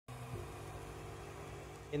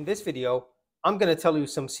In this video, I'm going to tell you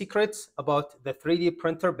some secrets about the 3D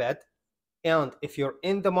printer bed, and if you're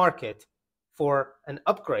in the market for an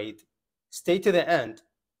upgrade, stay to the end.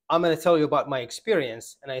 I'm going to tell you about my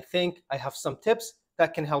experience, and I think I have some tips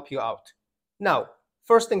that can help you out. Now,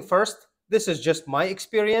 first thing first, this is just my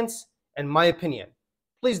experience and my opinion.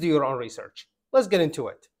 Please do your own research. Let's get into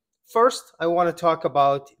it. First, I want to talk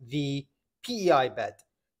about the PEI bed.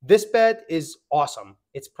 This bed is awesome.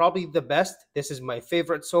 It's probably the best. This is my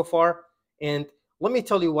favorite so far. And let me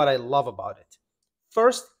tell you what I love about it.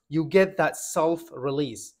 First, you get that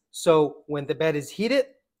self-release. So when the bed is heated,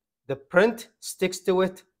 the print sticks to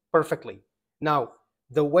it perfectly. Now,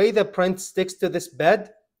 the way the print sticks to this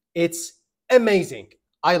bed, it's amazing.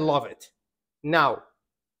 I love it. Now,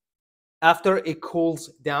 after it cools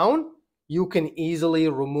down, you can easily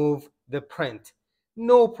remove the print.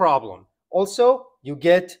 No problem. Also, you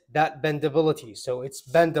get that bendability, so it's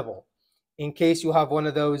bendable. In case you have one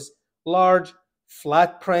of those large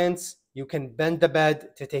flat prints, you can bend the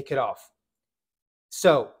bed to take it off.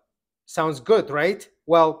 So, sounds good, right?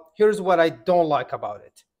 Well, here's what I don't like about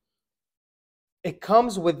it. It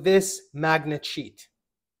comes with this magnet sheet.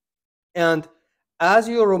 And as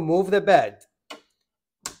you remove the bed,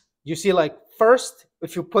 you see, like, first,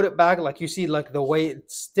 if you put it back, like you see, like the way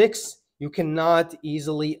it sticks, you cannot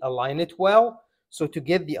easily align it well. So to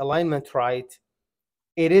get the alignment right,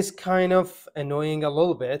 it is kind of annoying a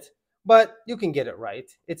little bit, but you can get it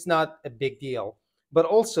right. It's not a big deal. But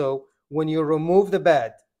also, when you remove the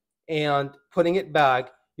bed and putting it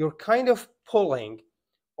back, you're kind of pulling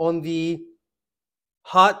on the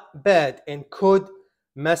hot bed and could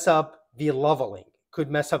mess up the leveling,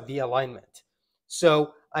 could mess up the alignment.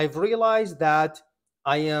 So I've realized that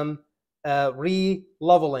I am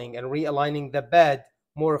re-leveling and realigning the bed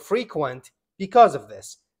more frequent because of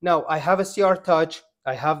this. Now, I have a CR Touch,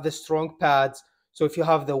 I have the strong pads, so if you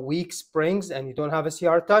have the weak springs and you don't have a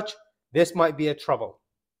CR Touch, this might be a trouble.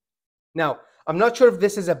 Now, I'm not sure if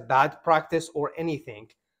this is a bad practice or anything,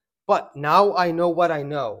 but now I know what I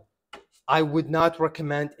know. I would not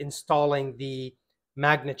recommend installing the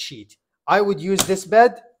magnet sheet. I would use this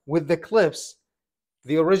bed with the clips,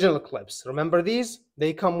 the original clips. Remember these?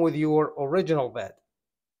 They come with your original bed.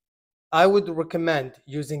 I would recommend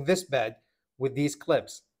using this bed with these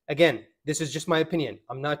clips. Again, this is just my opinion.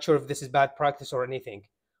 I'm not sure if this is bad practice or anything.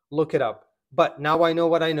 Look it up. But now I know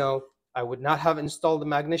what I know. I would not have installed the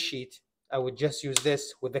magnet sheet. I would just use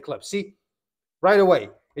this with the clip. See, right away,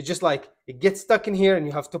 it's just like it gets stuck in here and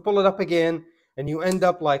you have to pull it up again, and you end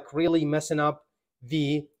up like really messing up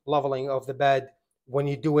the leveling of the bed when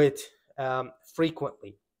you do it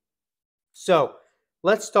frequently. So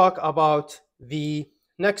let's talk about the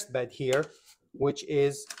next bed here, which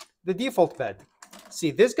is the default bed.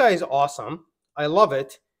 See, this guy is awesome. I love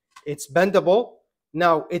it. It's bendable.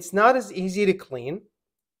 Now, it's not as easy to clean.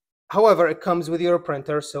 However, it comes with your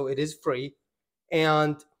printer, so it is free.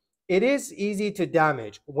 And it is easy to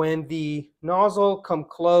damage when the nozzle come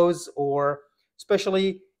close, or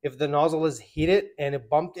especially if the nozzle is heated and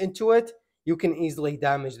it bumped into it, you can easily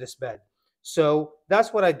damage this bed. So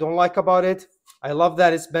that's what I don't like about it. I love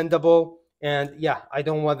that it's bendable, and yeah, I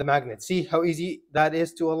don't want the magnet. See how easy that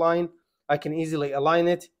is to align? I can easily align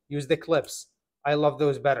it, use the clips. I love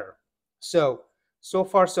those better. So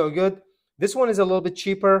far so good. This one is a little bit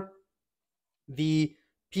cheaper. The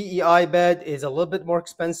PEI bed is a little bit more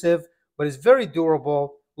expensive, but it's very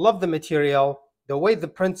durable. Love the material, the way the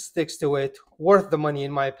print sticks to it, worth the money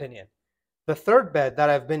in my opinion. The third bed that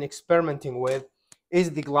I've been experimenting with is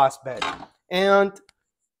the glass bed. And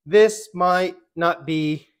this might not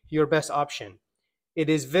be your best option. It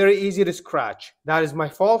is very easy to scratch. That is my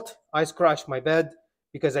fault. I scratched my bed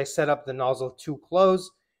because I set up the nozzle too close,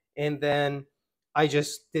 and then I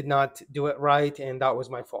just did not do it right, and that was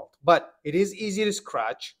my fault. But it is easy to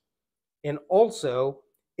scratch, and also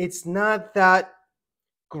it's not that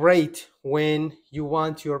great when you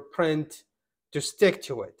want your print to stick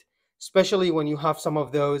to it, especially when you have some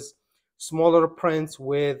of those smaller prints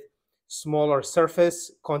with smaller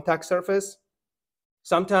surface, contact surface.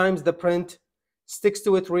 Sometimes the print sticks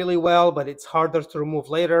to it really well, but it's harder to remove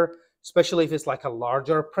later, especially if it's like a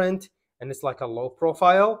larger print and it's like a low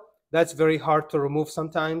profile. That's very hard to remove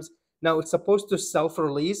sometimes. Now, it's supposed to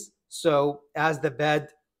self-release, so as the bed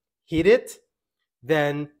heated,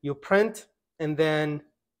 then you print, and then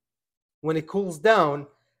when it cools down,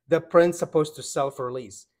 the print's supposed to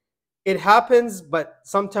self-release. It happens, but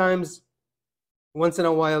sometimes, once in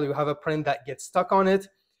a while, you have a print that gets stuck on it,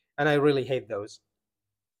 and I really hate those.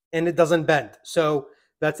 And it doesn't bend, so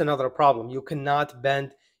that's another problem. You cannot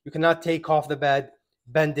bend, you cannot take off the bed,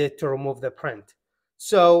 bend it to remove the print.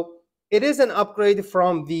 So It is an upgrade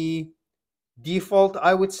from the default,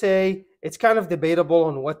 I would say. It's kind of debatable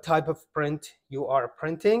on what type of print you are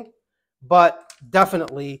printing, but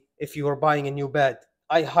definitely if you are buying a new bed,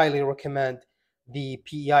 I highly recommend the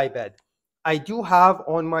PEI bed. I do have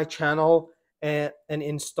on my channel an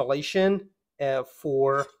installation I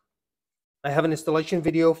have an installation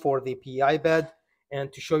video for the PEI bed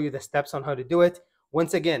and to show you the steps on how to do it.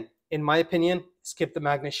 Once again, in my opinion, skip the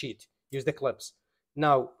magnet sheet, use the clips.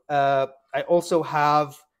 Now, I also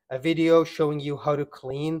have a video showing you how to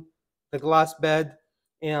clean the glass bed.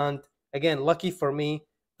 And again, lucky for me,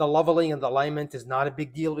 the leveling and the alignment is not a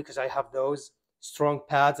big deal because I have those strong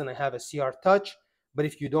pads and I have a CR Touch. But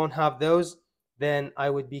if you don't have those, then I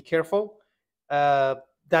would be careful.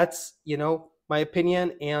 That's, my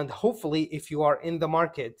opinion. And hopefully, if you are in the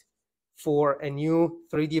market for a new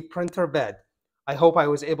 3D printer bed, I hope I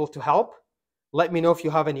was able to help. Let me know if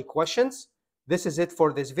you have any questions. This is it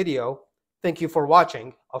for this video. Thank you for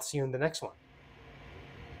watching. I'll see you in the next one.